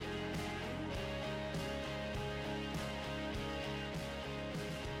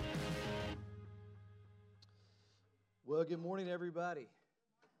Well, good morning, everybody.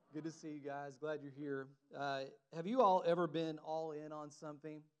 Good to see you guys. Glad you're here. Have you all ever been all in on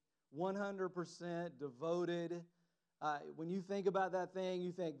something? 100% devoted. When you think about that thing,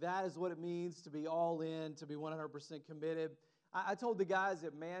 you think that is what it means to be all in, to be 100% committed. I told the guys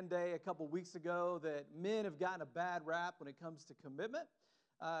at Man Day a couple weeks ago that men have gotten a bad rap when it comes to commitment.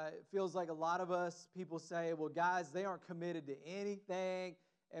 It feels like a lot of us, people say, well, guys, they aren't committed to anything.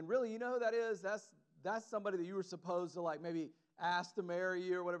 And really, you know who that is? That's somebody that you were supposed to like maybe ask to marry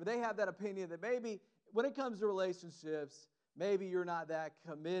you or whatever. They have that opinion that maybe when it comes to relationships, maybe you're not that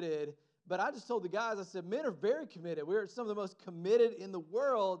committed. But I just told the guys, I said, men are very committed. We're some of the most committed in the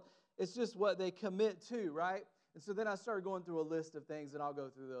world. It's just what they commit to, right? And so then I started going through a list of things, and I'll go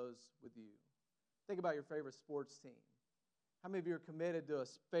through those with you. Think about your favorite sports team. How many of you are committed to a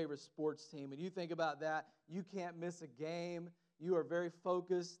favorite sports team? And you think about that, you can't miss a game. You are very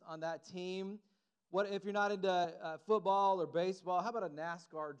focused on that team. What if you're not into football or baseball? How about a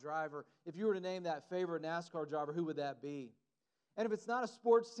NASCAR driver? If you were to name that favorite NASCAR driver, who would that be? And if it's not a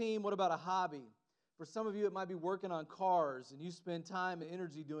sports team, what about a hobby? For some of you, it might be working on cars, and you spend time and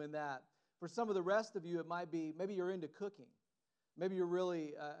energy doing that. For some of the rest of you, it might be maybe you're into cooking. Maybe you're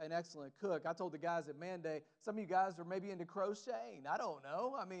really an excellent cook. I told the guys at Man Day, some of you guys are maybe into crocheting. I don't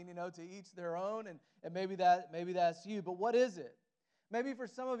know. I mean, to each their own, and maybe that's you. But what is it? Maybe for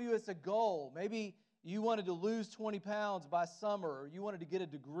some of you, it's a goal. Maybe you wanted to lose 20 pounds by summer, or you wanted to get a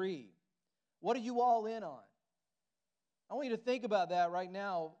degree. What are you all in on? I want you to think about that right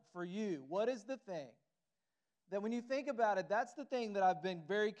now for you. What is the thing that when you think about it, that's the thing that I've been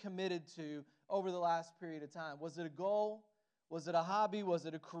very committed to over the last period of time? Was it a goal? Was it a hobby? Was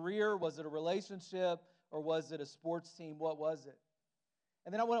it a career? Was it a relationship? Or was it a sports team? What was it?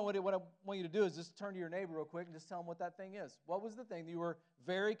 And then what I want you to do is just turn to your neighbor real quick and just tell them what that thing is. What was the thing that you were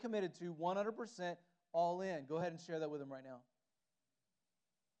very committed to, 100% all in? Go ahead and share that with them right now.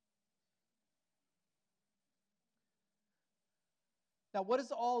 Now, what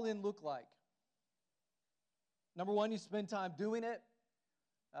does all in look like? Number one, you spend time doing it.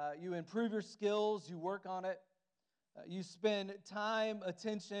 You improve your skills. You work on it. You spend time,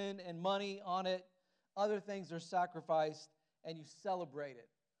 attention, and money on it. Other things are sacrificed, and you celebrate it.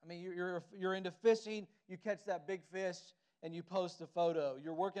 I mean, you're into fishing. You catch that big fish, and you post a photo.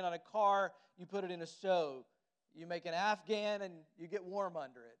 You're working on a car. You put it in a show. You make an Afghan, and you get warm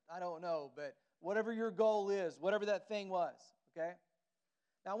under it. I don't know, but whatever your goal is, whatever that thing was, okay?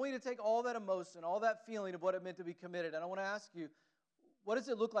 Now, I want you to take all that emotion, all that feeling of what it meant to be committed, and I want to ask you, what does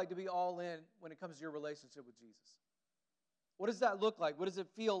it look like to be all in when it comes to your relationship with Jesus? What does that look like? What does it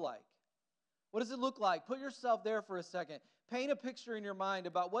feel like? What does it look like? Put yourself there for a second. Paint a picture in your mind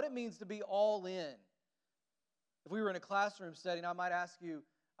about what it means to be all in. If we were in a classroom setting, I might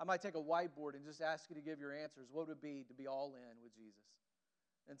take a whiteboard and just ask you to give your answers. What would it be to be all in with Jesus?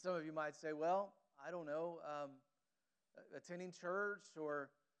 And some of you might say, well, I don't know, attending church,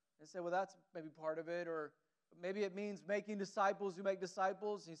 and say, well, that's maybe part of it, or maybe it means making disciples who make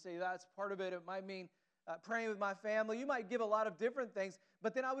disciples. And you say, that's part of it. It might mean praying with my family. You might give a lot of different things,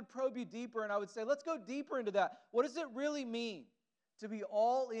 but then I would probe you deeper, and I would say, let's go deeper into that. What does it really mean to be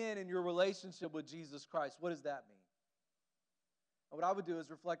all in your relationship with Jesus Christ? What does that mean? And what I would do is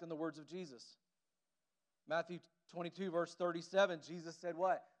reflect on the words of Jesus. Matthew 22, verse 37, Jesus said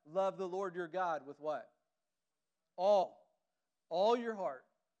what? Love the Lord your God with what? All your heart,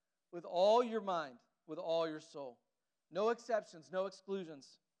 with all your mind, with all your soul. No exceptions, no exclusions.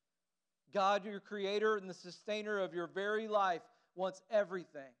 God, your creator and the sustainer of your very life, wants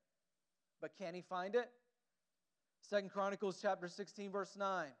everything. But can he find it? 2 Chronicles chapter 16, verse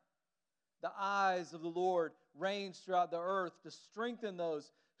 9. The eyes of the Lord range throughout the earth to strengthen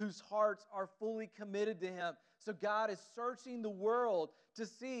those whose hearts are fully committed to him. So God is searching the world to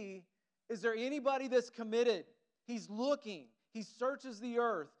see, is there anybody that's committed? He's looking. He searches the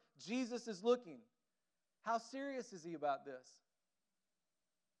earth. Jesus is looking. How serious is he about this?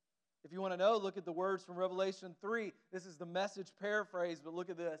 If you want to know, look at the words from Revelation 3. This is the Message paraphrase, but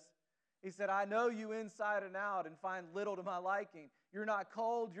look at this. He said, I know you inside and out and find little to my liking. You're not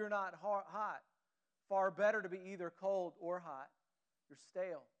cold, you're not hot. Far better to be either cold or hot. You're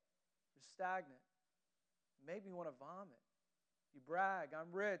stale. You're stagnant. Maybe you want to vomit. You brag,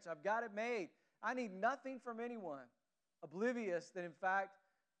 I'm rich, I've got it made. I need nothing from anyone. Oblivious that in fact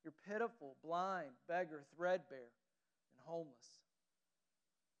you're pitiful, blind, beggar, threadbare, and homeless.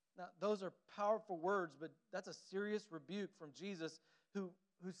 Now, those are powerful words, but that's a serious rebuke from Jesus who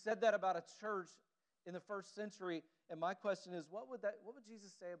said that about a church in the first century. And my question is, what would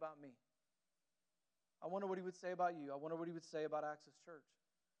Jesus say about me? I wonder what he would say about you. I wonder what he would say about Access Church.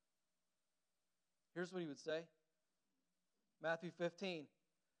 Here's what he would say. Matthew 15.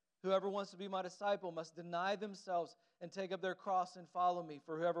 Whoever wants to be my disciple must deny themselves and take up their cross and follow me.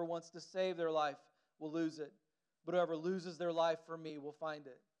 For whoever wants to save their life will lose it. But whoever loses their life for me will find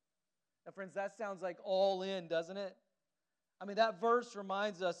it. Now, friends, that sounds like all in, doesn't it? I mean, that verse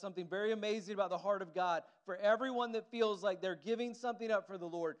reminds us something very amazing about the heart of God. For everyone that feels like they're giving something up for the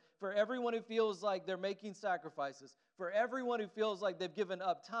Lord, for everyone who feels like they're making sacrifices, for everyone who feels like they've given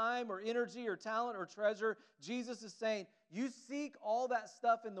up time or energy or talent or treasure, Jesus is saying, you seek all that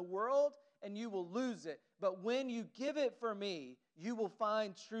stuff in the world and you will lose it. But when you give it for me, you will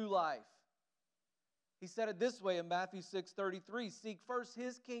find true life. He said it this way in Matthew 6:33, seek first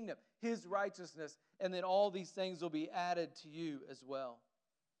His kingdom, His righteousness, and then all these things will be added to you as well.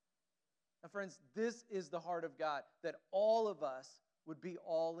 Now, friends, this is the heart of God, that all of us would be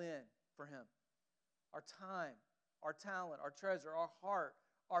all in for Him. Our time, our talent, our treasure, our heart,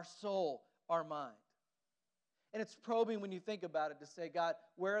 our soul, our mind. And it's probing when you think about it to say, God,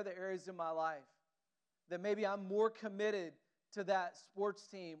 where are the areas in my life that maybe I'm more committed to that sports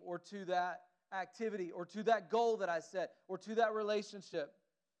team or to that activity or to that goal that I set or to that relationship?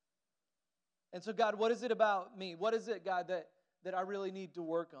 And so, God, what is it about me? What is it, God, that I really need to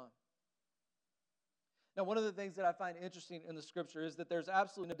work on? Now, one of the things that I find interesting in the Scripture is that there's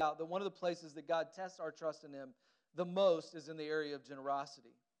absolutely no doubt that one of the places that God tests our trust in Him the most is in the area of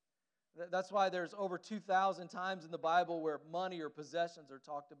generosity. That's why there's over 2,000 times in the Bible where money or possessions are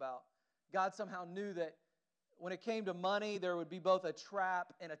talked about. God somehow knew that when it came to money, there would be both a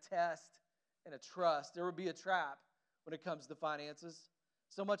trap and a test and a trust. There would be a trap when it comes to finances.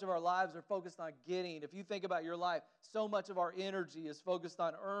 So much of our lives are focused on getting. If you think about your life, so much of our energy is focused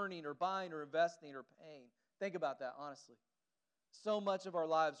on earning or buying or investing or paying. Think about that, honestly. So much of our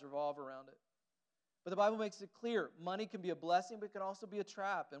lives revolve around it. But the Bible makes it clear, money can be a blessing, but it can also be a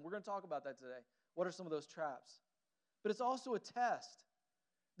trap. And we're going to talk about that today. What are some of those traps? But it's also a test.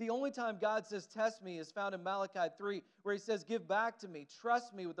 The only time God says, test me, is found in Malachi 3, where He says, give back to me.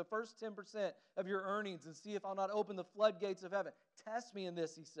 Trust me with the first 10% of your earnings and see if I'll not open the floodgates of heaven. Test me in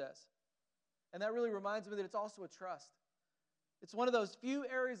this, He says. And that really reminds me that it's also a trust. It's one of those few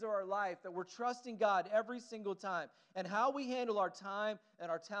areas of our life that we're trusting God every single time. And how we handle our time and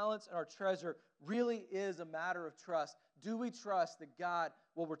our talents and our treasure really is a matter of trust. Do we trust that God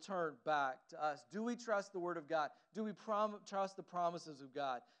will return back to us? Do we trust the Word of God? Do we trust the promises of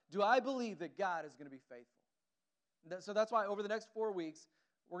God? Do I believe that God is going to be faithful? So that's why over the next 4 weeks,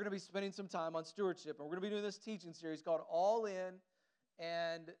 we're going to be spending some time on stewardship. And we're going to be doing this teaching series called All In.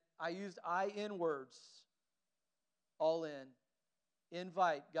 And I used I-N words. All in.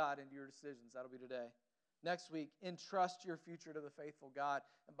 Invite God into your decisions. That'll be today. Next week, entrust your future to the faithful God.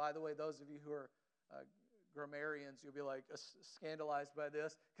 And by the way, those of you who are grammarians, you'll be like scandalized by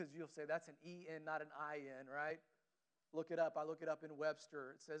this because you'll say that's an E-N, not an I-N, right? Look it up. I look it up in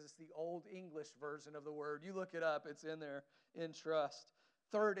Webster. It says it's the Old English version of the word. You look it up. It's in there. Entrust.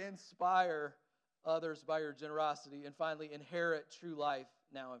 Third, inspire others by your generosity. And finally, inherit true life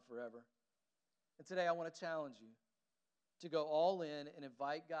now and forever. And today I want to challenge you to go all in and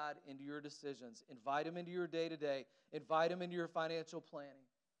invite God into your decisions. Invite Him into your day-to-day. Invite Him into your financial planning.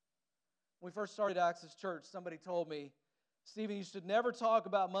 When we first started Access Church, somebody told me, Stephen, you should never talk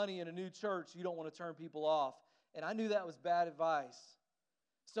about money in a new church. You don't want to turn people off. And I knew that was bad advice.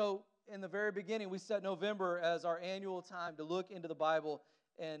 So in the very beginning, we set November as our annual time to look into the Bible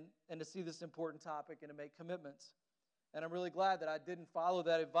and to see this important topic and to make commitments. And I'm really glad that I didn't follow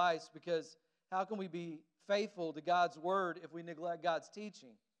that advice, because how can we be faithful to God's Word if we neglect God's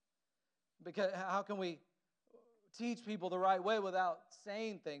teaching? Because how can we teach people the right way without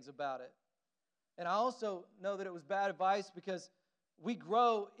saying things about it? And I also know that it was bad advice because we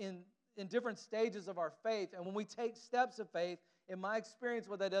grow in different stages of our faith. And when we take steps of faith, in my experience,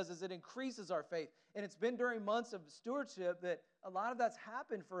 what that does is it increases our faith. And it's been during months of stewardship that a lot of that's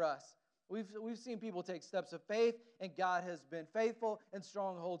happened for us. We've seen people take steps of faith, and God has been faithful, and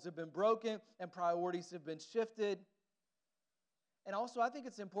strongholds have been broken, and priorities have been shifted. And also, I think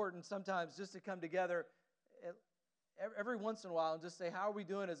it's important sometimes just to come together every once in a while and just say, how are we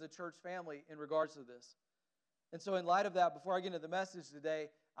doing as a church family in regards to this? And so in light of that, before I get into the message today,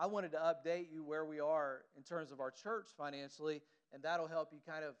 I wanted to update you where we are in terms of our church financially, and that'll help you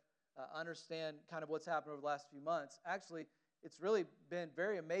kind of understand kind of what's happened over the last few months. Actually, it's really been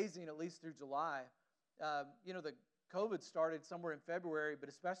very amazing, at least through July. The COVID started somewhere in February, but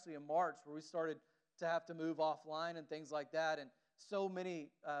especially in March, where we started to have to move offline and things like that. And so many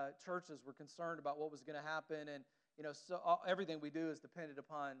churches were concerned about what was going to happen. And, everything we do is dependent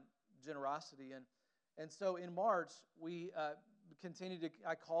upon generosity. And so in March, we continued to,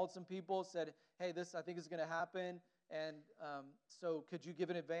 I called some people, said, hey, this I think is going to happen. And so could you give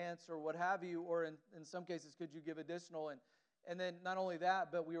an advance or what have you, or in some cases, could you give additional? And then not only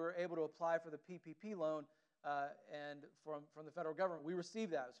that, but we were able to apply for the PPP loan and from the federal government. We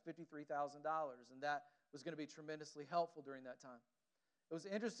received that. It was $53,000, and that was going to be tremendously helpful during that time. It was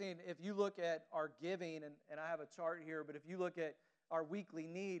interesting, if you look at our giving, and I have a chart here, but if you look at our weekly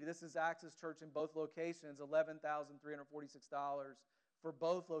need, this is Access Church in both locations, $11,346 for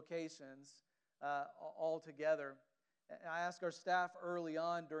both locations all together. And I asked our staff early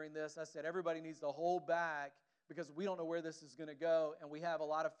on during this, I said, everybody needs to hold back because we don't know where this is going to go, and we have a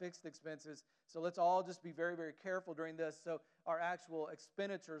lot of fixed expenses. So let's all just be very, very careful during this. So our actual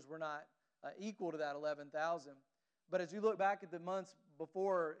expenditures were not equal to that $11,000. But as you look back at the months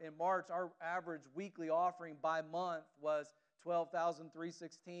before in March, our average weekly offering by month was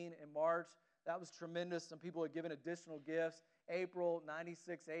 $12,316 in March. That was tremendous. Some people had given additional gifts. April,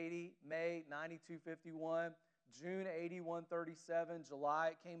 $96.80. May, $92.51. June, $81.37. July,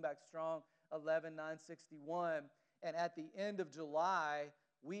 it came back strong, $11,961. And at the end of July,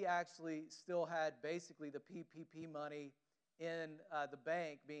 we actually still had basically the PPP money in the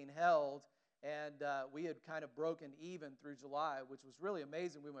bank being held. And we had kind of broken even through July, which was really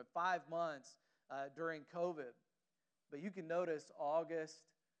amazing. We went 5 months during COVID. But you can notice August,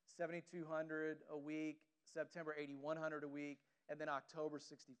 $7,200 a week, September, $8,100 a week, and then October,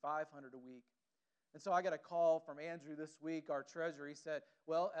 $6,500 a week. And so I got a call from Andrew this week, our treasurer. He said,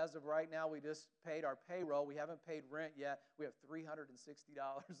 well, as of right now, we just paid our payroll. We haven't paid rent yet. We have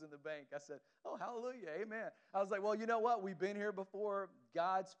 $360 in the bank. I said, oh, hallelujah, amen. I was like, well, you know what? We've been here before.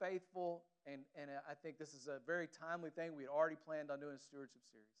 God's faithful, and I think this is a very timely thing. We had already planned on doing a stewardship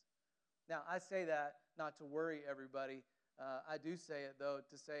series. Now, I say that not to worry everybody. I do say it, though,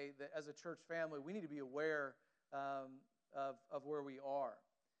 to say that as a church family, we need to be aware of where we are.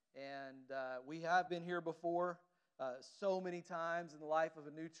 And we have been here before so many times in the life of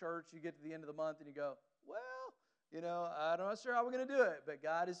a new church. You get to the end of the month and you go, well, you know, I'm not sure how we're going to do it, but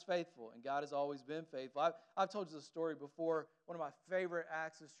God is faithful, and God has always been faithful. I've told you the story before. One of my favorite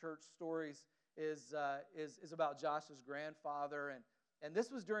Access Church stories is about Josh's grandfather, and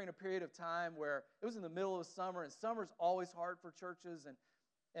this was during a period of time where it was in the middle of summer, and summer's always hard for churches,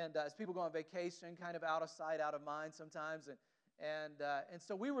 and as people go on vacation, kind of out of sight, out of mind sometimes, and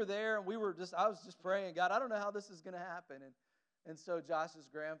so we were there, and I was just praying, God, I don't know how this is going to happen. And so Josh's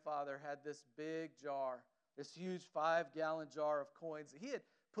grandfather had this big jar, this huge 5-gallon jar of coins. He had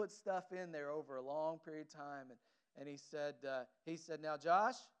put stuff in there over a long period of time. And he said, now,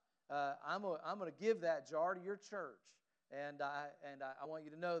 Josh, I'm going to give that jar to your church. And I want you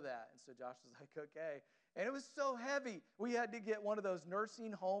to know that. And so Josh was like, okay. And it was so heavy, we had to get one of those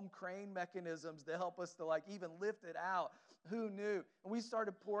nursing home crane mechanisms to help us to like even lift it out. Who knew? And we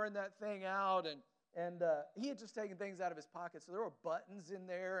started pouring that thing out, and he had just taken things out of his pocket. So there were buttons in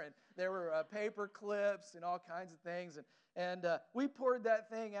there, and there were paper clips and all kinds of things. And we poured that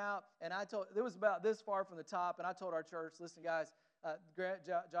thing out, and it was about this far from the top, and I told our church, listen, guys,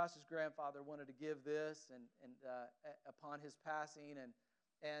 Josh's grandfather wanted to give this and upon his passing,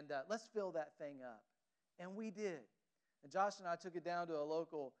 and let's fill that thing up. And we did. And Josh and I took it down to a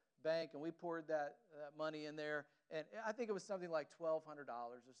local bank, and we poured that money in there. And I think it was something like $1,200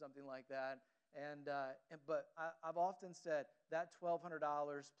 or something like that. But I've often said that $1,200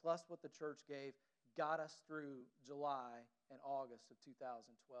 plus what the church gave got us through July and August of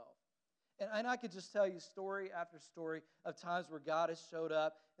 2012. And I could just tell you story after story of times where God has showed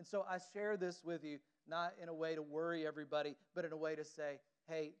up. And so I share this with you, not in a way to worry everybody, but in a way to say,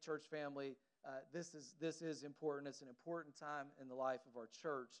 hey, church family, this is important. It's an important time in the life of our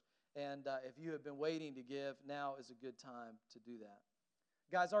church. And if you have been waiting to give, now is a good time to do that.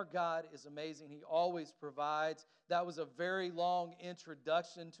 Guys, our God is amazing. He always provides. That was a very long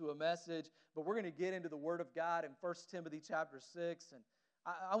introduction to a message, but we're going to get into the Word of God in 1 Timothy chapter 6. And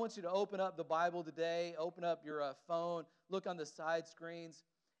I want you to open up the Bible today, open up your phone, look on the side screens.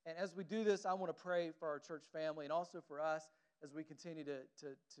 And as we do this, I want to pray for our church family and also for us as we continue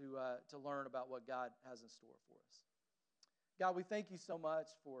to learn about what God has in store for us. God, we thank you so much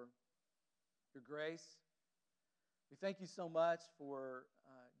for your grace. We thank you so much for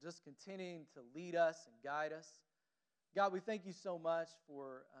just continuing to lead us and guide us. God, we thank you so much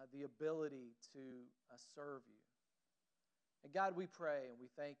for the ability to serve you. And God, we pray and we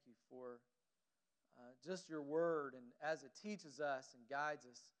thank you for just your word and as it teaches us and guides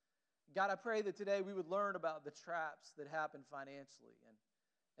us. God, I pray that today we would learn about the traps that happen financially.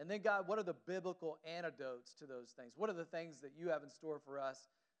 And then, God, what are the biblical antidotes to those things? What are the things that you have in store for us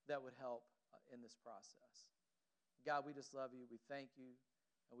that would help in this process? God, we just love you. We thank you.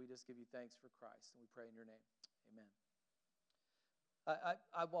 And we just give you thanks for Christ. And we pray in your name. Amen.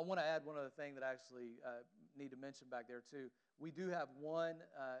 I want to add one other thing that I actually need to mention back there too. We do have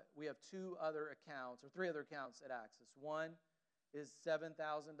we have two other accounts, or three other accounts at Access. One is $7,000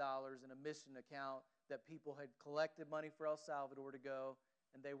 in a mission account that people had collected money for El Salvador to go,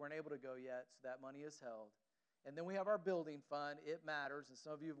 and they weren't able to go yet, so that money is held. And then we have our building fund. It matters, and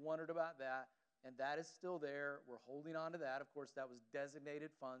some of you have wondered about that, and that is still there. We're holding on to that. Of course, that was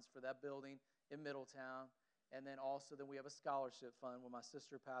designated funds for that building in Middletown. And then also we have a scholarship fund when my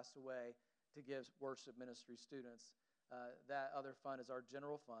sister passed away to give worship ministry students. That other fund is our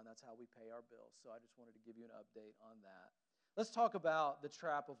general fund. That's how we pay our bills. So I just wanted to give you an update on that. Let's talk about the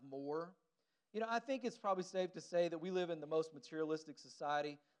trap of more. I think it's probably safe to say that we live in the most materialistic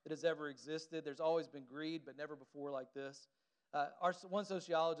society that has ever existed. There's always been greed, but never before like this. One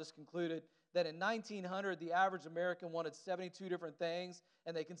sociologist concluded that in 1900, the average American wanted 72 different things,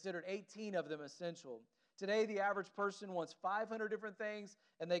 and they considered 18 of them essential. Today, the average person wants 500 different things,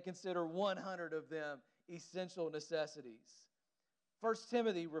 and they consider 100 of them essential necessities. 1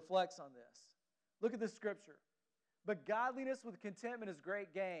 Timothy reflects on this. Look at this scripture. But godliness with contentment is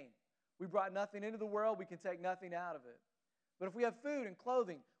great gain. We brought nothing into the world, we can take nothing out of it. But if we have food and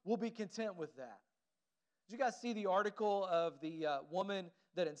clothing, we'll be content with that. Did you guys see the article of the woman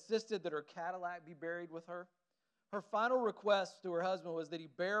that insisted that her Cadillac be buried with her? Her final request to her husband was that he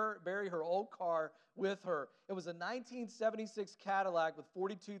bury her old car with her. It was a 1976 Cadillac with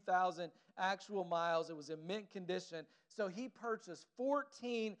 42,000 actual miles. It was in mint condition. So he purchased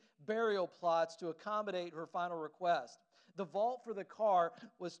 14 burial plots to accommodate her final request. The vault for the car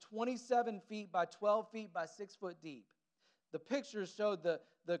was 27 feet by 12 feet by 6 foot deep. The pictures showed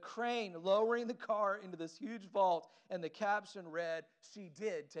the crane lowering the car into this huge vault, and the caption read, "She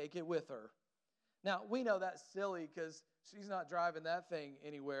did take it with her." Now, we know that's silly because she's not driving that thing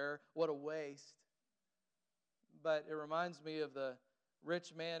anywhere. What a waste. But it reminds me of the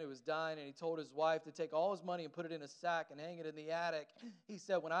rich man who was dying, and he told his wife to take all his money and put it in a sack and hang it in the attic. He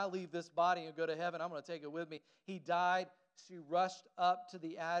said, when I leave this body and go to heaven, I'm going to take it with me. He died. She rushed up to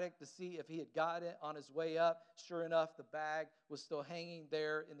the attic to see if he had got it on his way up. Sure enough, the bag was still hanging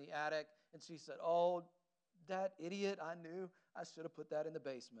there in the attic. And she said, "Oh, that idiot, I knew I should have put that in the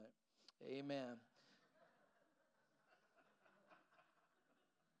basement." Amen.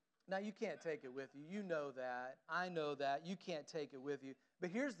 Now, you can't take it with you. You know that. I know that. You can't take it with you. But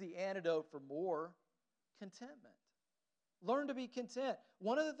here's the antidote for more: contentment. Learn to be content.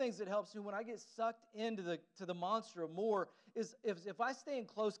 One of the things that helps me when I get sucked into the monster of more is if I stay in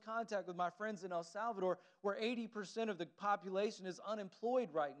close contact with my friends in El Salvador, where 80% of the population is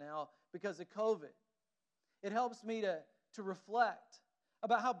unemployed right now because of COVID. It helps me to reflect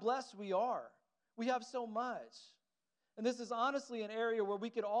about how blessed we are. We have so much. And this is honestly an area where we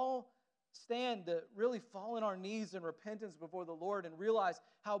could all stand to really fall on our knees in repentance before the Lord and realize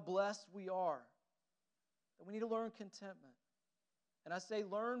how blessed we are. That we need to learn contentment. And I say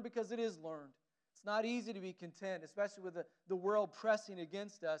learn because it is learned. It's not easy to be content, especially with the world pressing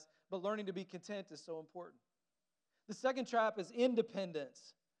against us, but learning to be content is so important. The second trap is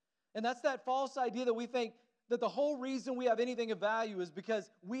independence. And that's that false idea that we think that the whole reason we have anything of value is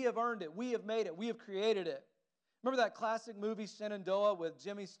because we have earned it, we have made it, we have created it. Remember that classic movie Shenandoah with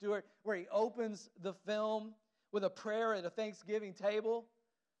Jimmy Stewart where he opens the film with a prayer at a Thanksgiving table?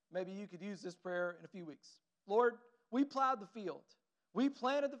 Maybe you could use this prayer in a few weeks. Lord, we plowed the field. We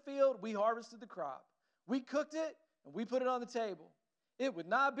planted the field. We harvested the crop. We cooked it and we put it on the table. It would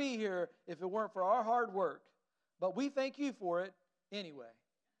not be here if it weren't for our hard work. But we thank you for it anyway.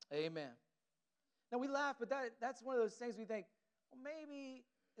 Amen. Now we laugh, but that's one of those things we think, well, maybe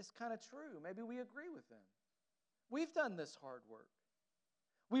it's kind of true. Maybe we agree with them. We've done this hard work.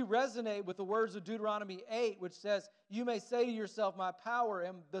 We resonate with the words of Deuteronomy 8, which says, "You may say to yourself, my power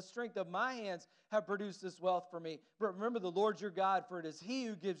and the strength of my hands have produced this wealth for me. But remember the Lord your God, for it is He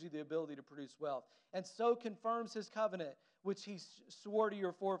who gives you the ability to produce wealth, and so confirms His covenant, which He swore to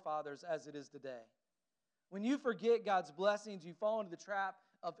your forefathers as it is today." When you forget God's blessings, you fall into the trap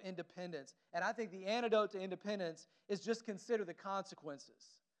of independence. And I think the antidote to independence is just consider the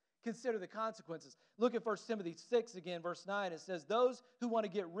consequences. Consider the consequences. Look at 1 Timothy 6 again, verse 9. It says, "Those who want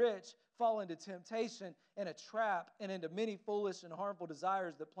to get rich fall into temptation and a trap and into many foolish and harmful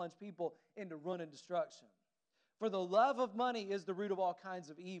desires that plunge people into ruin and destruction. For the love of money is the root of all kinds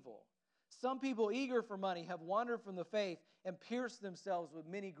of evil. Some people eager for money have wandered from the faith and pierced themselves with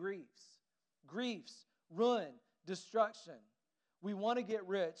many griefs." Griefs, ruin, destruction. We want to get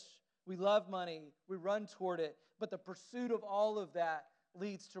rich. We love money. We run toward it. But the pursuit of all of that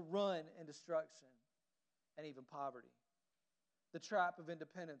leads to ruin and destruction and even poverty. The trap of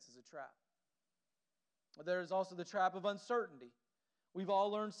independence is a trap. There is also the trap of uncertainty. We've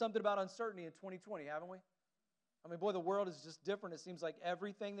all learned something about uncertainty in 2020, haven't we? I mean, boy, the world is just different. It seems like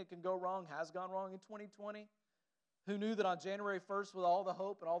everything that can go wrong has gone wrong in 2020. Who knew that on January 1st, with all the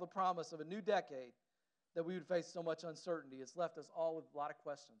hope and all the promise of a new decade, that we would face so much uncertainty? It's left us all with a lot of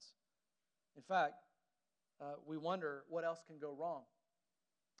questions. In fact, we wonder what else can go wrong.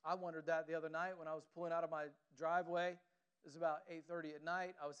 I wondered that the other night when I was pulling out of my driveway. It was about 8:30 at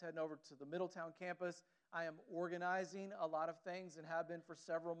night. I was heading over to the Middletown campus. I am organizing a lot of things and have been for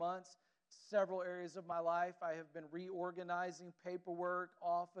several months. Several areas of my life, I have been reorganizing paperwork,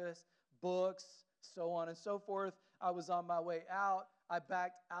 office, books, so on and so forth. I was on my way out. I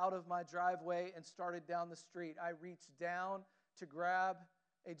backed out of my driveway and started down the street. I reached down to grab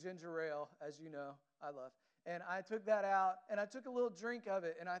a ginger ale, as you know, I love. And I took that out, and I took a little drink of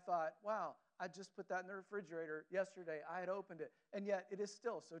it, and I thought, wow, I just put that in the refrigerator yesterday. I had opened it, and yet it is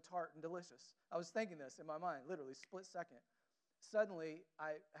still so tart and delicious. I was thinking this in my mind, literally split second. Suddenly,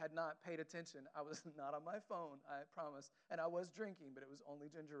 I had not paid attention. I was not on my phone, I promise, and I was drinking, but it was only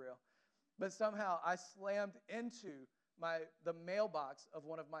ginger ale. But somehow, I slammed into the mailbox of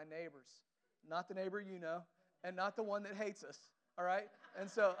one of my neighbors. Not the neighbor you know, and not the one that hates us, all right? And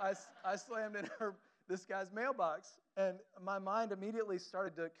so I slammed in this guy's mailbox, and my mind immediately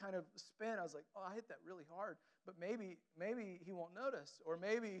started to kind of spin. I was like, oh, I hit that really hard, but maybe he won't notice, or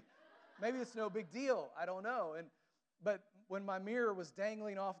maybe it's no big deal. I don't know. But when my mirror was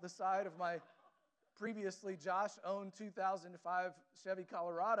dangling off the side of my previously Josh-owned 2005 Chevy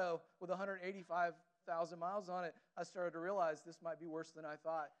Colorado with 185,000 miles on it, I started to realize this might be worse than I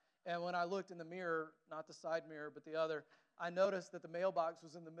thought. And when I looked in the mirror, not the side mirror, but the other, I noticed that the mailbox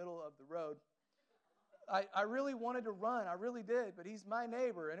was in the middle of the road. I really wanted to run. I really did, but he's my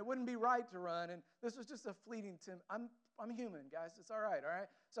neighbor, and it wouldn't be right to run. And this was just a fleeting I'm human, guys. It's all right?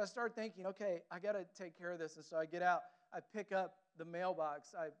 So I started thinking, okay, I got to take care of this. And so I get out. I pick up the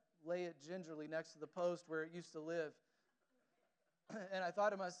mailbox. I lay it gingerly next to the post where it used to live. And I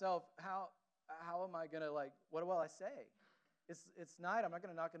thought to myself, how am I going to, what will I say? It's night. I'm not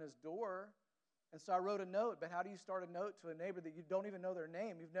going to knock on his door. And so I wrote a note. But how do you start a note to a neighbor that you don't even know their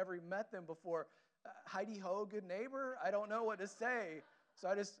name? You've never even met them before. Heidi ho, good neighbor? I don't know what to say.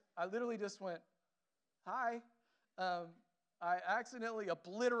 So I literally just went, hi. I accidentally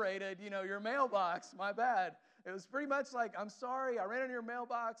obliterated, your mailbox. My bad. It was pretty much like, I'm sorry, I ran into your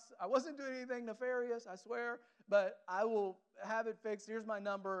mailbox. I wasn't doing anything nefarious, I swear, but I will have it fixed. Here's my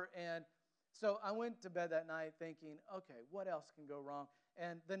number. And so I went to bed that night thinking, okay, what else can go wrong?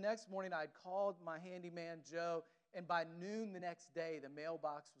 And the next morning, I'd called my handyman, Joe, and by noon the next day, the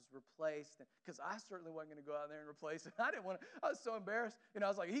mailbox was replaced, because I certainly wasn't going to go out there and replace it. I didn't want to. I was so embarrassed. I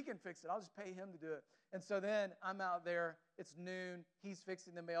was like, he can fix it. I'll just pay him to do it. And so then I'm out there. It's noon. He's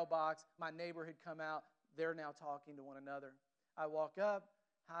fixing the mailbox. My neighbor had come out. They're now talking to one another. I walk up.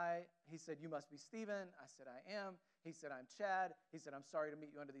 Hi. He said, you must be Stephen. I said, I am. He said, I'm Chad. He said, I'm sorry to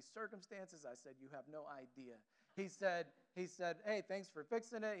meet you under these circumstances. I said, you have no idea. He said, hey, thanks for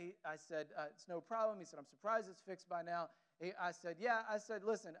fixing it. I said, it's no problem. He said, I'm surprised it's fixed by now. I said, yeah. I said,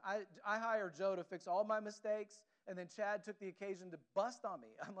 listen, I hired Joe to fix all my mistakes, and then Chad took the occasion to bust on me.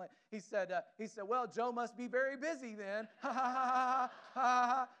 I'm like, he said, well, Joe must be very busy then. Ha, ha, ha, ha, ha,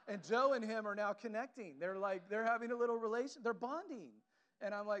 ha. And Joe and him are now connecting. They're having a little relation. They're bonding.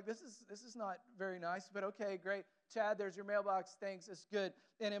 And I'm like, this is not very nice, but okay, great. Chad, there's your mailbox. Thanks, it's good.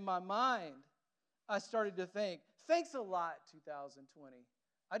 And in my mind, I started to think, thanks a lot, 2020.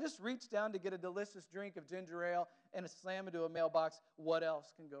 I just reached down to get a delicious drink of ginger ale and slam into a mailbox. What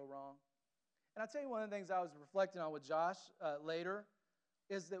else can go wrong? And I'll tell you one of the things I was reflecting on with Josh later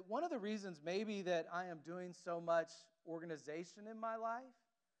is that one of the reasons maybe that I am doing so much organization in my life,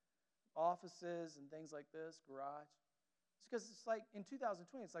 offices and things like this, garage, it's because it's like in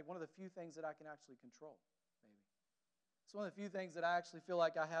 2020, it's like one of the few things that I can actually control, maybe. It's one of the few things that I actually feel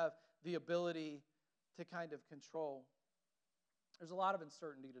like I have the ability to kind of control. There's a lot of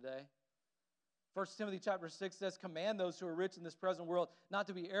uncertainty today. 1 Timothy chapter 6 says, command those who are rich in this present world not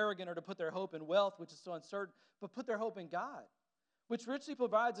to be arrogant or to put their hope in wealth, which is so uncertain, but put their hope in God, which richly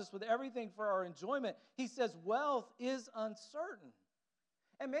provides us with everything for our enjoyment. He says wealth is uncertain.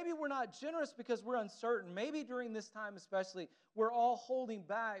 And maybe we're not generous because we're uncertain. Maybe during this time especially, we're all holding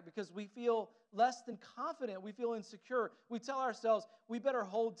back because we feel less than confident. We feel insecure. We tell ourselves we better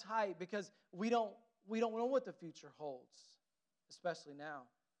hold tight because we don't know what the future holds, especially now.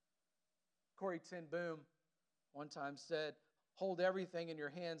 Corrie ten Boom one time said, hold everything in your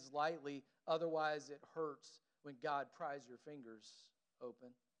hands lightly, otherwise it hurts when God pries your fingers open.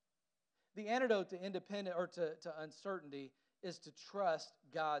 The antidote to independent or to uncertainty is to trust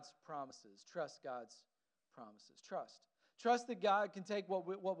God's promises. Trust God's promises. Trust. Trust that God can take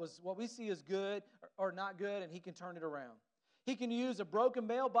what we see as good or not good, and He can turn it around. He can use a broken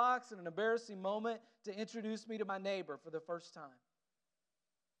mailbox and an embarrassing moment to introduce me to my neighbor for the first time.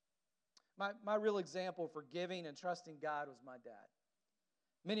 My real example for giving and trusting God was my dad.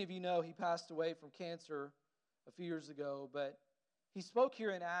 Many of you know he passed away from cancer a few years ago, but he spoke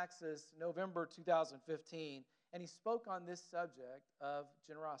here in Axis November 2015, and he spoke on this subject of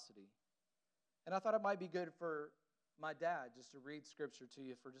generosity. And I thought it might be good for my dad just to read Scripture to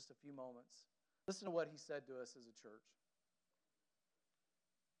you for just a few moments. Listen to what he said to us as a church.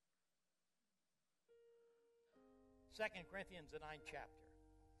 2 Corinthians, the 9th chapter.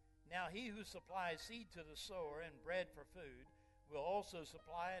 Now he who supplies seed to the sower and bread for food will also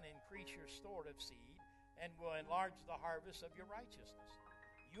supply and increase your store of seed and will enlarge the harvest of your righteousness.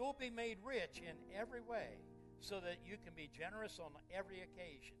 You will be made rich in every way so that you can be generous on every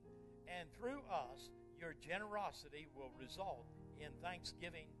occasion. And through us, your generosity will result in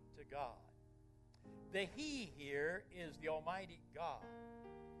thanksgiving to God. The He here is the Almighty God.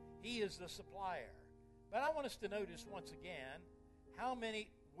 He is the supplier. But I want us to notice once again how many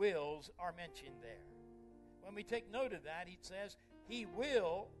wills are mentioned there. When we take note of that, he says, He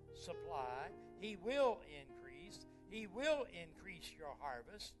will supply, He will increase, He will increase your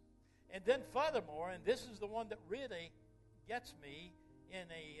harvest. And then furthermore, and this is the one that really gets me in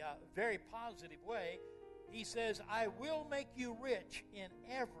a very positive way, He says, I will make you rich in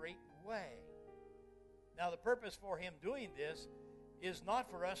every way. Now the purpose for Him doing this is not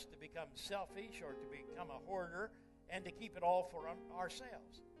for us to become selfish or to become a hoarder and to keep it all for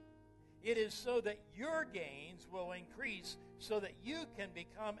ourselves. It is so that your gains will increase so that you can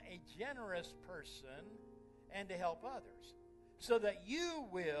become a generous person and to help others. So that you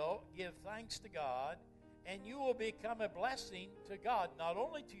will give thanks to God and you will become a blessing to God, not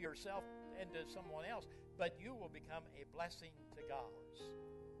only to yourself and to someone else, but you will become a blessing to God.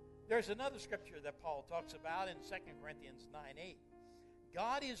 There's another scripture that Paul talks about in 2 Corinthians 9:8.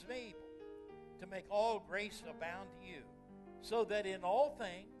 God is able to make all grace abound to you, so that in all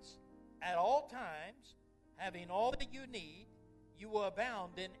things, at all times, having all that you need, you will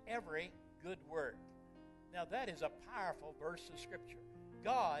abound in every good work. Now that is a powerful verse of Scripture.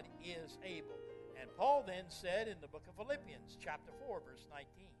 God is able. And Paul then said in the book of Philippians, chapter 4, verse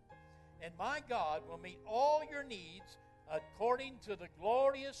 19, and my God will meet all your needs according to the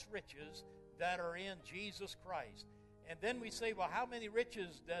glorious riches that are in Jesus Christ. And then we say, well, how many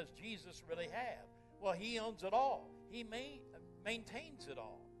riches does Jesus really have? Well, He owns it all. He maintains it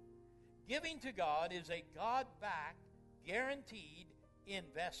all. Giving to God is a God-backed, guaranteed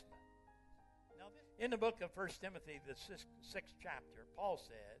investment. Now, in the book of 1 Timothy, the 6th chapter, Paul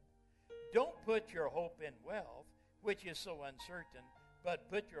said, don't put your hope in wealth, which is so uncertain, but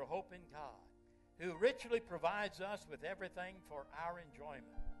put your hope in God, who richly provides us with everything for our enjoyment.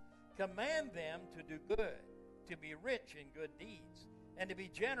 Command them to do good, to be rich in good deeds, and to be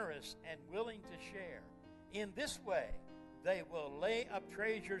generous and willing to share. In this way, they will lay up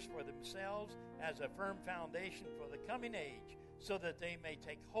treasures for themselves as a firm foundation for the coming age, so that they may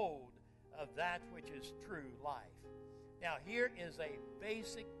take hold of that which is true life. Now, here is a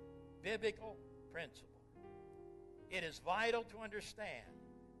basic biblical principle. It is vital to understand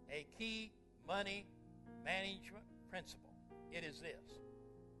a key money management principle. It is this: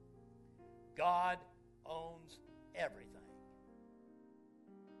 God owns everything.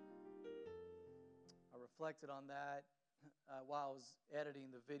 I reflected on that while I was editing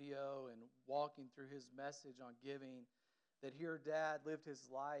the video and walking through his message on giving, that here Dad lived his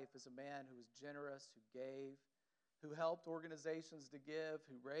life as a man who was generous, who gave, who helped organizations to give,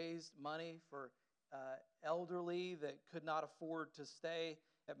 who raised money for elderly that could not afford to stay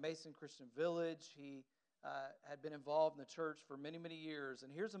at Mason Christian Village. He had been involved in the church for many, many years.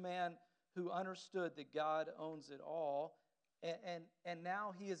 And here's a man who understood that God owns it all, and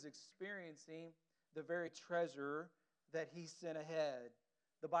now he is experiencing the very treasure that he sent ahead.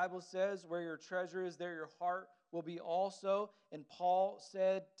 The Bible says, where your treasure is, there your heart will be also. And Paul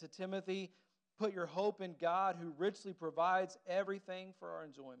said to Timothy, put your hope in God, who richly provides everything for our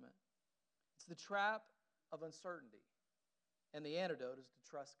enjoyment. It's the trap of uncertainty, and the antidote is to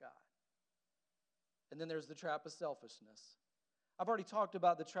trust God. And then there's the trap of selfishness. I've already talked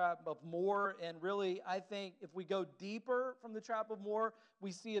about the trap of more, and really, I think if we go deeper from the trap of more,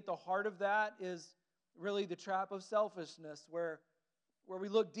 we see at the heart of that is really the trap of selfishness, where we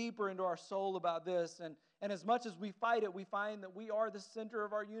look deeper into our soul about this, and as much as we fight it, we find that we are the center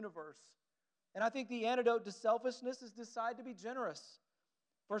of our universe. And I think the antidote to selfishness is decide to be generous.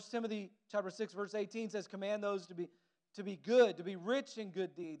 1 Timothy chapter 6, verse 18 says, command those to be good, to be rich in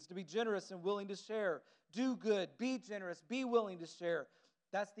good deeds, to be generous and willing to share. Do good, be generous, be willing to share.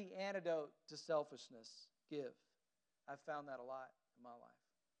 That's the antidote to selfishness. Give. I've found that a lot in my life.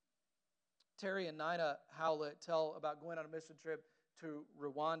 Terry and Nina Howlett tell about going on a mission trip to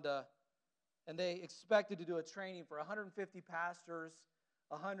Rwanda, and they expected to do a training for 150 pastors,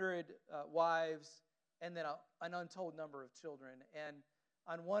 100 wives, and then an untold number of children. And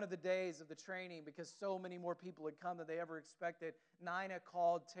on one of the days of the training, because so many more people had come than they ever expected, Nina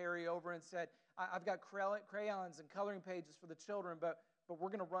called Terry over and said, I've got crayons and coloring pages for the children, but we're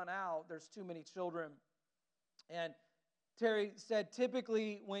going to run out. There's too many children. And Terry said,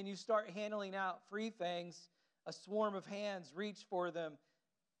 typically when you start handing out free things, a swarm of hands reach for them,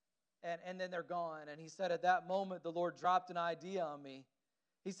 and then they're gone. And he said, at that moment, the Lord dropped an idea on me.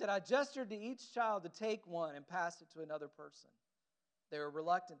 He said, I gestured to each child to take one and pass it to another person. They were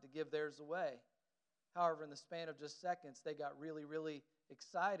reluctant to give theirs away. However, in the span of just seconds, they got really, really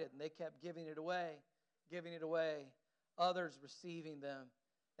excited, and they kept giving it away, others receiving them.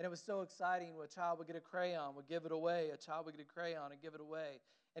 And it was so exciting. A child would get a crayon, would give it away. A child would get a crayon and give it away.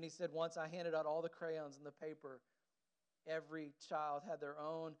 And he said, once I handed out all the crayons and the paper, every child had their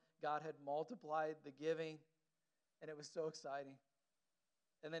own. God had multiplied the giving, and it was so exciting.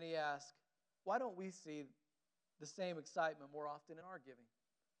 And then he asked, why don't we see the same excitement more often in our giving?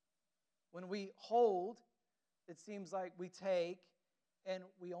 When we hold, it seems like we take and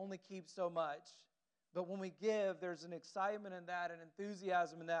we only keep so much. But when we give, there's an excitement in that, an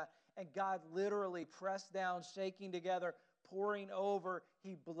enthusiasm in that. And God literally pressed down, shaking together, pouring over.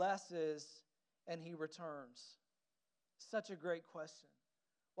 He blesses and He returns. Such a great question.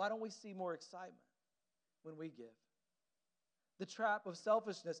 Why don't we see more excitement when we give? The trap of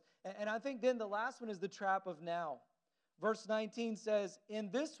selfishness. And I think then the last one is the trap of now. Verse 19 says,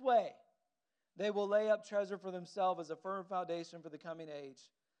 in this way, they will lay up treasure for themselves as a firm foundation for the coming age,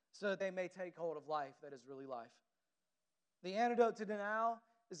 so that they may take hold of life that is really life. The antidote to now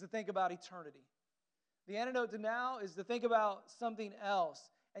is to think about eternity. The antidote to now is to think about something else.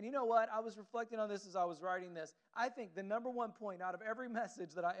 And you know what? I was reflecting on this as I was writing this. I think the number one point out of every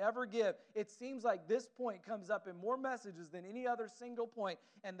message that I ever give, it seems like this point comes up in more messages than any other single point,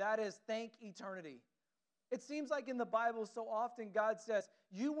 and that is thank eternity. It seems like in the Bible so often God says,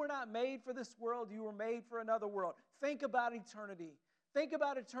 you were not made for this world, you were made for another world. Think about eternity. Think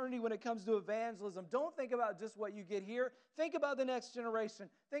about eternity when it comes to evangelism. Don't think about just what you get here. Think about the next generation.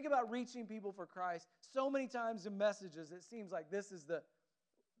 Think about reaching people for Christ. So many times in messages, it seems like this is the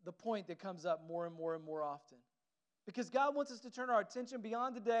point that comes up more and more and more often. Because God wants us to turn our attention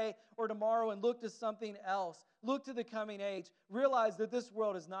beyond today or tomorrow and look to something else. Look to the coming age. Realize that this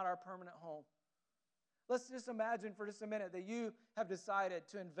world is not our permanent home. Let's just imagine for just a minute that you have decided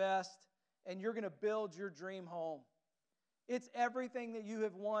to invest and you're going to build your dream home. It's everything that you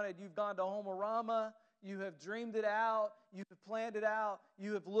have wanted. You've gone to Home-A-Rama. You have dreamed it out. You have planned it out.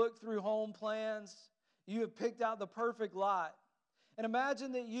 You have looked through home plans. You have picked out the perfect lot. And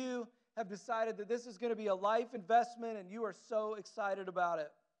imagine that you have decided that this is going to be a life investment and you are so excited about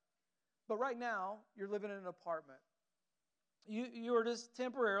it. But right now, you're living in an apartment. You are just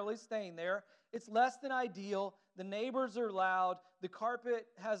temporarily staying there. It's less than ideal. The neighbors are loud. The carpet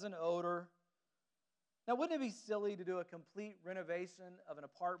has an odor. Now, wouldn't it be silly to do a complete renovation of an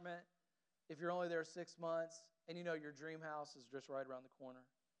apartment if you're only there 6 months and you know your dream house is just right around the corner?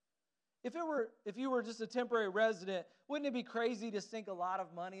 If you were just a temporary resident, wouldn't it be crazy to sink a lot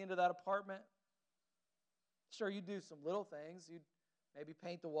of money into that apartment? Sure, you'd do some little things. You'd maybe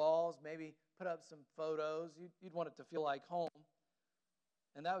paint the walls, maybe put up some photos. You'd want it to feel like home,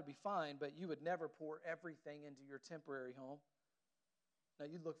 and that would be fine, but you would never pour everything into your temporary home. Now,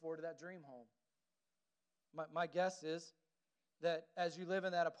 you'd look forward to that dream home. My guess is that as you live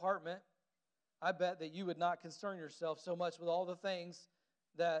in that apartment, I bet that you would not concern yourself so much with all the things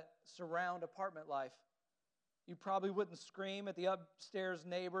that surround apartment life. You probably wouldn't scream at the upstairs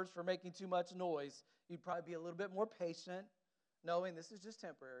neighbors for making too much noise. You'd probably be a little bit more patient, knowing this is just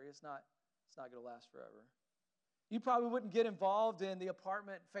temporary. It's not going to last forever. You probably wouldn't get involved in the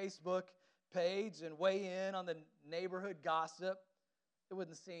apartment Facebook page and weigh in on the neighborhood gossip. It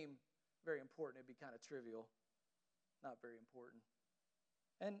wouldn't seem very important. It'd be kind of trivial. Not very important.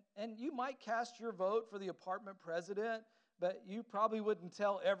 And you might cast your vote for the apartment president, but you probably wouldn't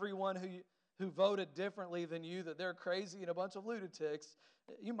tell everyone who voted differently than you that they're crazy and a bunch of lunatics.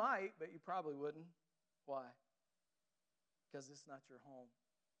 You might, but you probably wouldn't. Why? Because it's not your home.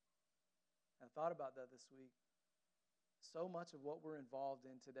 And I thought about that this week. So much of what we're involved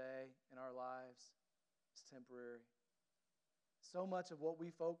in today in our lives is temporary. So much of what we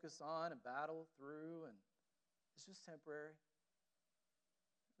focus on and battle through and It's just temporary.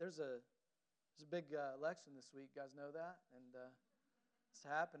 There's a big election this week. You guys know that? And it's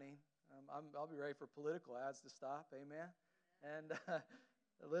happening. I'll be ready for political ads to stop. Amen. And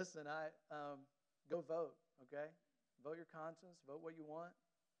listen, go vote, okay? Vote your conscience. Vote what you want.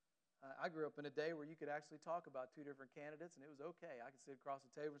 I grew up in a day where you could actually talk about two different candidates, and it was okay. I could sit across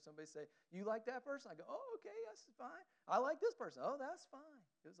the table and somebody say, "You like that person?" I go, "Oh, okay, that's fine." "I like this person." "Oh, that's fine."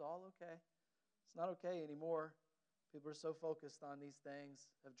 It was all okay. It's not okay anymore. People are so focused on these things,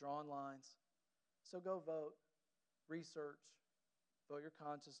 have drawn lines. So go vote, research, vote your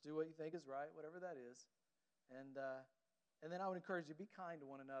conscience, do what you think is right, whatever that is. And then I would encourage you, be kind to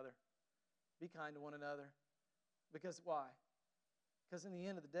one another. Be kind to one another. Because why? Because in the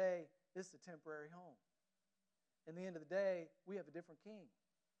end of the day, this is a temporary home. In the end of the day, we have a different king.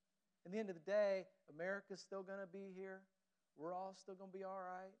 In the end of the day, America's still going to be here. We're all still going to be all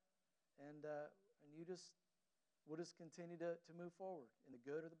right. And we'll just continue to move forward in the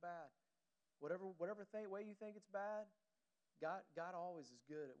good or the bad. Whatever way you think it's bad, God always is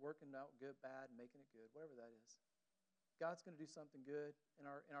good at working out good, bad, and making it good, whatever that is. God's going to do something good in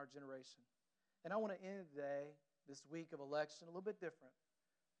our generation. And I want to end today, this week of election, a little bit different.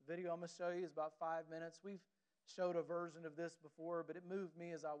 The video I'm going to show you is about 5 minutes. We've showed a version of this before, but it moved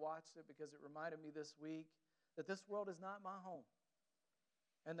me as I watched it because it reminded me this week that this world is not my home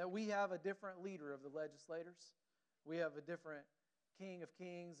and that we have a different leader of the legislators. We have a different King of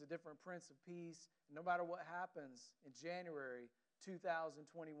Kings, a different Prince of Peace. And no matter what happens in January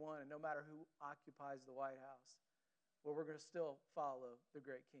 2021, and no matter who occupies the White House, well, we're going to still follow the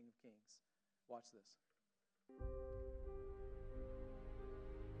great King of Kings. Watch this.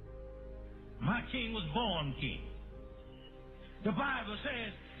 My king was born king. The Bible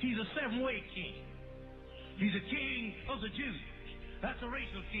says he's a seven-way king. He's a king of the Jews. That's a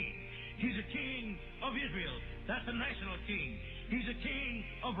racial king. He's a king of Israel. That's a national king. He's a king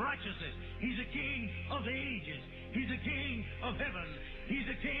of righteousness. He's a king of the ages. He's a king of heaven. He's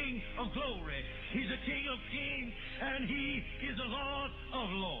a king of glory. He's a king of kings, and he is the Lord of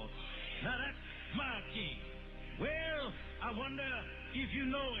lords. Now that's my king. Well, I wonder if you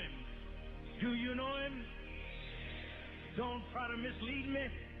know him. Do you know him? Don't try to mislead me.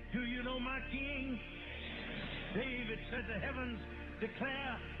 Do you know my king? David said the heavens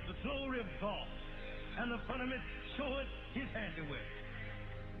declare the glory of God, and the firmament showeth his handiwork.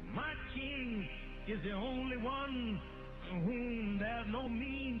 My king is the only one whom there's no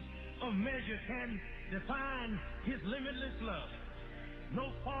means of measure can define his limitless love.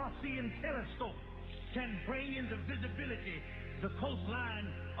 No far-seeing telescope can bring into visibility the coastline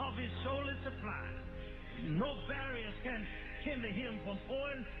of his shoulder supply. No barriers can hinder him from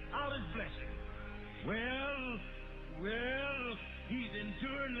pouring out his blessing. Well, he's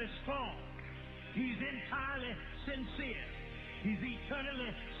enduringly strong. He's entirely sincere. He's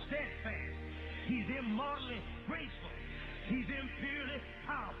eternally steadfast. He's immortally graceful. He's imperially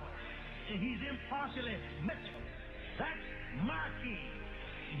powerful. And he's impartially merciful. That's my king.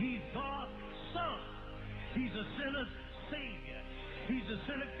 He's God's son. He's a sinner's savior. He's the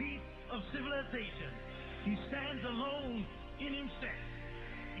centerpiece of civilization. He stands alone in himself.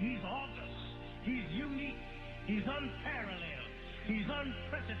 He's august. He's unique. He's unparalleled. He's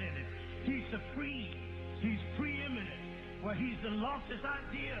unprecedented. He's supreme. He's preeminent. Well, he's the loftiest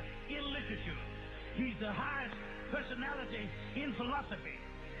idea in literature. He's the highest personality in philosophy.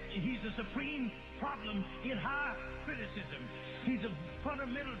 He's the supreme problem in high criticism. He's the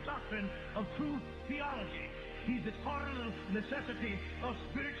fundamental doctrine of true theology. He's the cardinal necessity of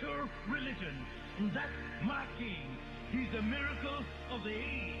spiritual religion. And that's my king. He's the miracle of the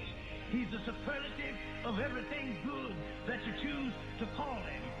age. He's the superlative of everything good that you choose to call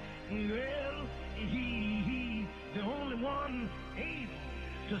him. Well, he's the only one able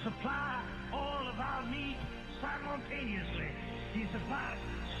to supply all of our needs simultaneously. He supplies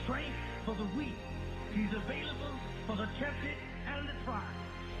strength for the weak. He's available for the tempted and the tried.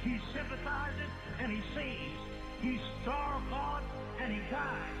 He sympathizes and he saves. He's star of God and he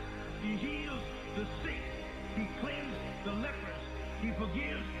guides. He heals the sick. He cleanses the lepers. He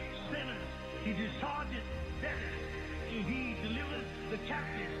forgives sinners. He discharges debtors. He delivers the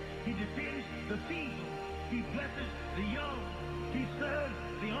captives. He defends the feeble. He blesses the young. He serves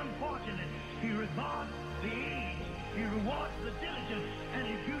the unfortunate. He regards the aged. He rewards the diligent, and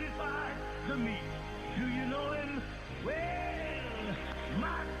he beautifies the meek. Do you know him? Well,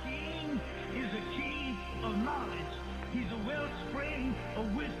 my king is a king of knowledge. He's a wellspring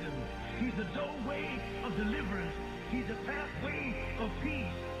of wisdom. He's a doorway of deliverance. He's a pathway of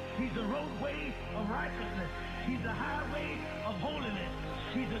peace. He's a roadway of righteousness. He's a highway of holiness.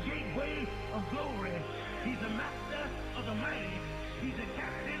 He's a gateway of glory. He's the master of the mighty. He's the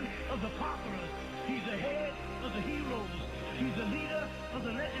captain of the conquerors. He's the head of the heroes. He's the leader of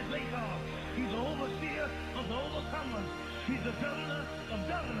the legislators. He's the overseer of the overcomers. He's the governor of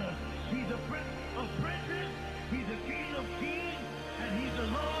governors. He's the prince of princes. He's the king of kings. And he's the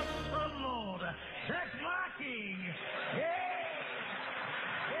Lord of lords. That's my king. Yeah.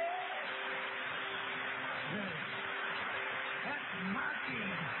 Yeah. Yeah. That's my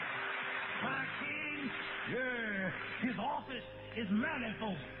king. My king. Yeah. His office is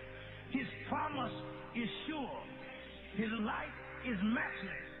manifold. His promise is sure. His life is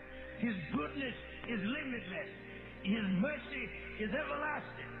matchless. His goodness is limitless. His mercy is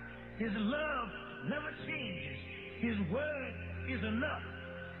everlasting. His love never changes. His word is enough.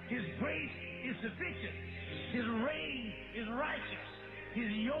 His grace is sufficient. His reign is righteous.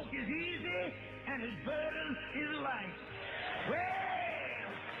 His yoke is easy and his burden is light.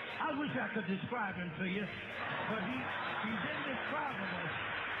 Well, I wish I could describe him to you, but he's indescribable.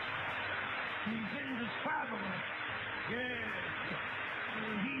 He's indescribable. Yes.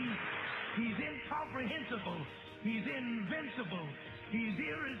 He's incomprehensible. He's invincible. He's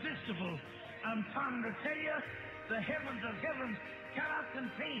irresistible. I'm trying to tell you, the heavens of heavens cannot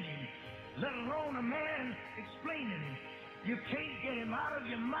contain him, let alone a man explaining him. You can't get him out of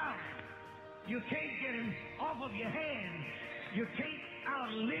your mouth. You can't get him off of your hand. You can't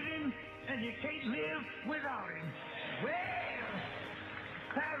outlive him, and you can't live without him. Well,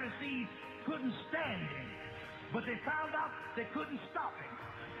 Pharisees couldn't stand him, but they found out they couldn't stop him.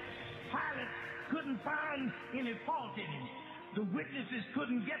 Pilate couldn't find any fault in him. The witnesses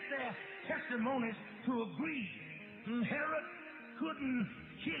couldn't get their testimonies to agree. Herod couldn't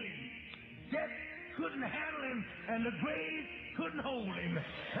kill him. Death couldn't handle him, and the grave couldn't hold him.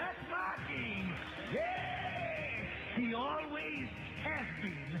 That's my king. Yeah! He always has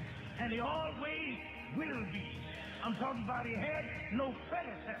been, and he always will be. I'm talking about he had no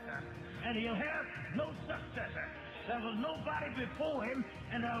predecessor, and he'll have no successor. There was nobody before him,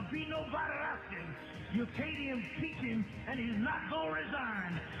 and there'll be nobody after him. You can't impeach him, and he's not going to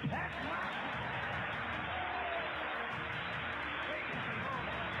resign. That's right.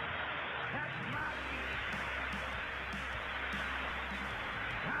 That's my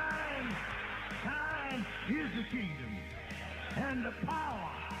time is the kingdom, and the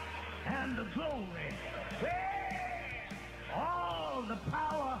power, and the glory. All the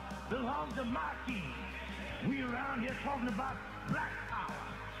power belongs to my king. We around here talking about black power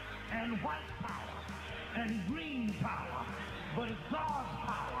and white power and green power, but it's God's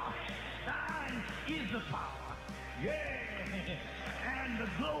power. Thine is the power. Yeah, and the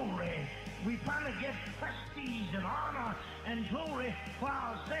glory. We finally get prestige and honor and glory for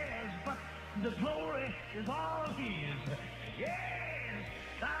ourselves, but the glory is all his. Yes,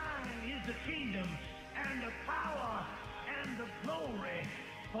 thine is the kingdom and the power and the glory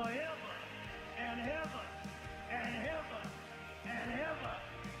forever and ever and ever and ever.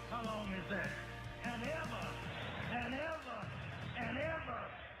 How long is that? And ever and ever and ever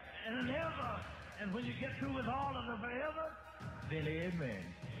and ever. And when you get through with all of the forever, then amen.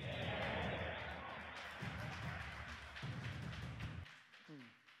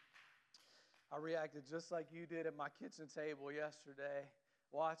 I reacted just like you did at my kitchen table yesterday,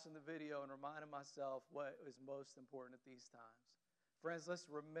 watching the video and reminding myself what is most important at these times. Friends, let's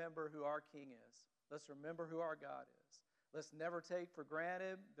remember who our King is. Let's remember who our God is. Let's never take for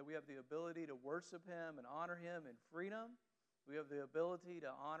granted that we have the ability to worship him and honor him in freedom. We have the ability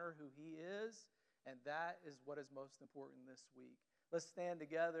to honor who he is, and that is what is most important this week. Let's stand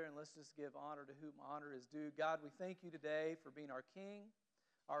together and let's just give honor to whom honor is due. God, we thank you today for being our King,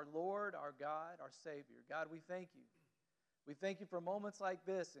 our Lord, our God, our Savior. God, we thank you. We thank you for moments like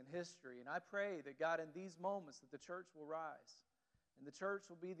this in history, and I pray that, God, in these moments that the church will rise, and the church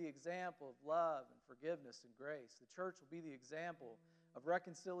will be the example of love and forgiveness and grace. The church will be the example of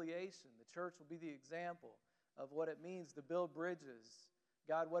reconciliation. The church will be the example of what it means to build bridges.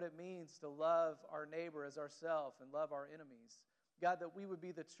 God, what it means to love our neighbor as ourselves and love our enemies. God, that we would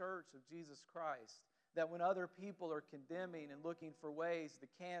be the church of Jesus Christ, that when other people are condemning and looking for ways to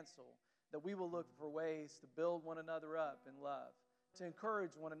cancel, that we will look for ways to build one another up in love, to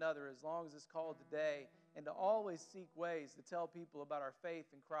encourage one another as long as it's called today, and to always seek ways to tell people about our faith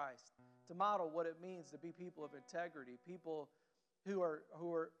in Christ, to model what it means to be people of integrity, people who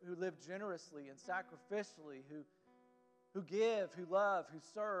live generously and sacrificially, who give, who love, who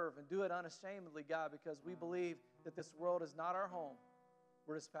serve, and do it unashamedly, God, because we believe that this world is not our home.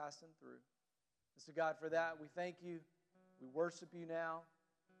 We're just passing through. And so, God, for that, we thank you. We worship you now.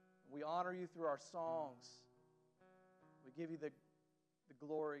 We honor you through our songs. We give you the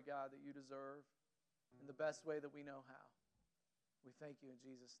glory, God, that you deserve. in the best way that we know how. We thank you in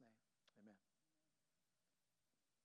Jesus' name. Amen.